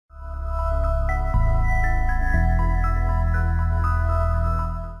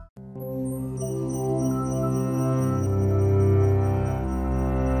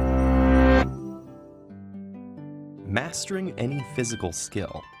Mastering any physical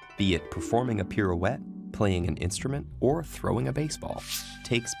skill, be it performing a pirouette, playing an instrument, or throwing a baseball,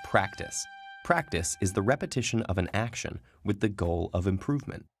 takes practice. Practice is the repetition of an action with the goal of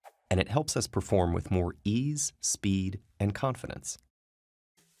improvement, and it helps us perform with more ease, speed, and confidence.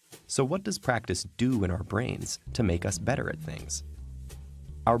 So what does practice do in our brains to make us better at things?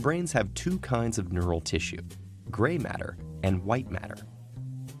 Our brains have two kinds of neural tissue, gray matter and white matter.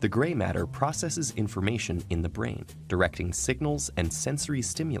 The gray matter processes information in the brain, directing signals and sensory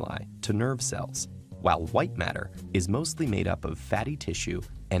stimuli to nerve cells, while white matter is mostly made up of fatty tissue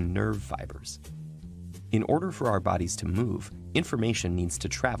and nerve fibers. In order for our bodies to move, information needs to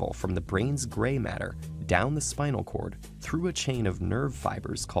travel from the brain's gray matter down the spinal cord through a chain of nerve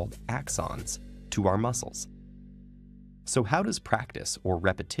fibers called axons to our muscles. So how does practice or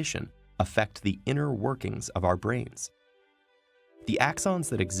repetition affect the inner workings of our brains? The axons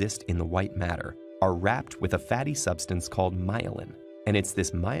that exist in the white matter are wrapped with a fatty substance called myelin, and it's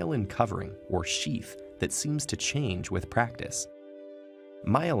this myelin covering or sheath that seems to change with practice.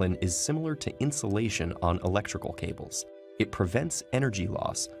 Myelin is similar to insulation on electrical cables. It prevents energy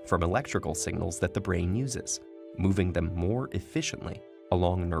loss from electrical signals that the brain uses, moving them more efficiently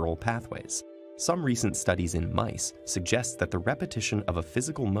along neural pathways. Some recent studies in mice suggest that the repetition of a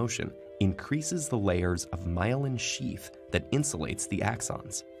physical motion increases the layers of myelin sheath that insulates the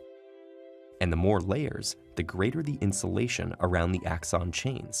axons. And the more layers, the greater the insulation around the axon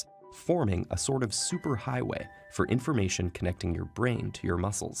chains, forming a sort of superhighway for information connecting your brain to your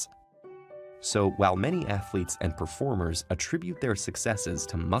muscles. So while many athletes and performers attribute their successes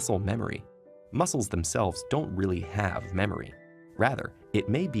to muscle memory, muscles themselves don't really have memory. Rather, it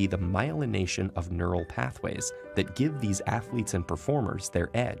may be the myelination of neural pathways that give these athletes and performers their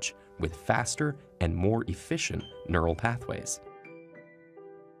edge with faster and more efficient neural pathways.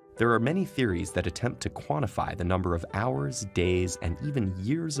 There are many theories that attempt to quantify the number of hours, days, and even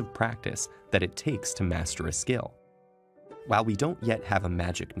years of practice that it takes to master a skill. While we don't yet have a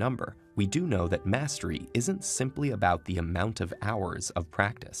magic number, we do know that mastery isn't simply about the amount of hours of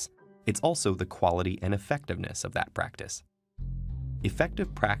practice. It's also the quality and effectiveness of that practice.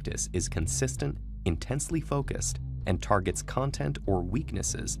 Effective practice is consistent, intensely focused, and targets content or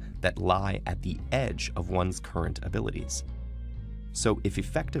weaknesses that lie at the edge of one's current abilities. So if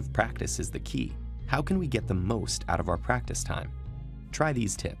effective practice is the key, how can we get the most out of our practice time? Try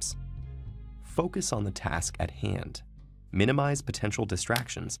these tips. Focus on the task at hand. Minimize potential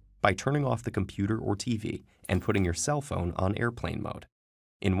distractions by turning off the computer or TV and putting your cell phone on airplane mode.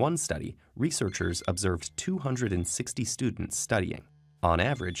 In one study, researchers observed 260 students studying. On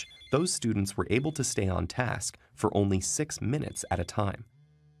average, those students were able to stay on task for only 6 minutes at a time.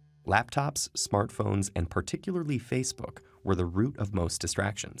 Laptops, smartphones, and particularly Facebook were the root of most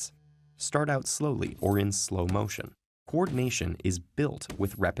distractions. Start out slowly or in slow motion. Coordination is built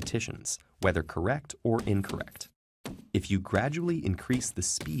with repetitions, whether correct or incorrect. If you gradually increase the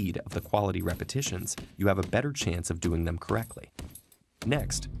speed of the quality repetitions, you have a better chance of doing them correctly.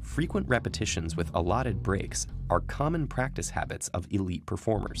 Next, frequent repetitions with allotted breaks are common practice habits of elite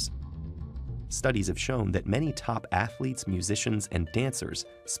performers. Studies have shown that many top athletes, musicians, and dancers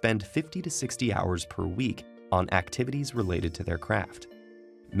spend 50 to 60 hours per week on activities related to their craft.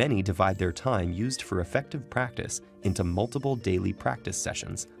 Many divide their time used for effective practice into multiple daily practice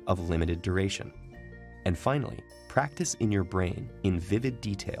sessions of limited duration. And finally, practice in your brain in vivid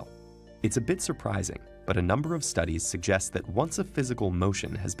detail. It's a bit surprising, but a number of studies suggest that once a physical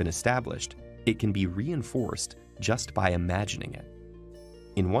motion has been established, it can be reinforced just by imagining it.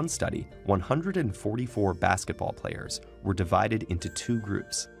 In one study, 144 basketball players were divided into two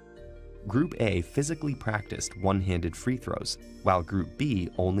groups. Group A physically practiced one-handed free throws, while Group B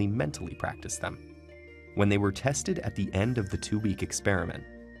only mentally practiced them. When they were tested at the end of the 2-week experiment,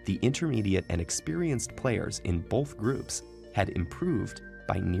 the intermediate and experienced players in both groups had improved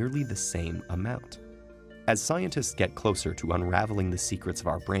by nearly the same amount. As scientists get closer to unraveling the secrets of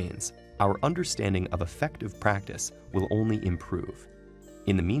our brains, our understanding of effective practice will only improve.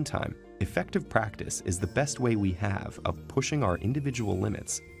 In the meantime, effective practice is the best way we have of pushing our individual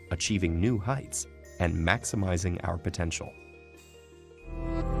limits, achieving new heights, and maximizing our potential.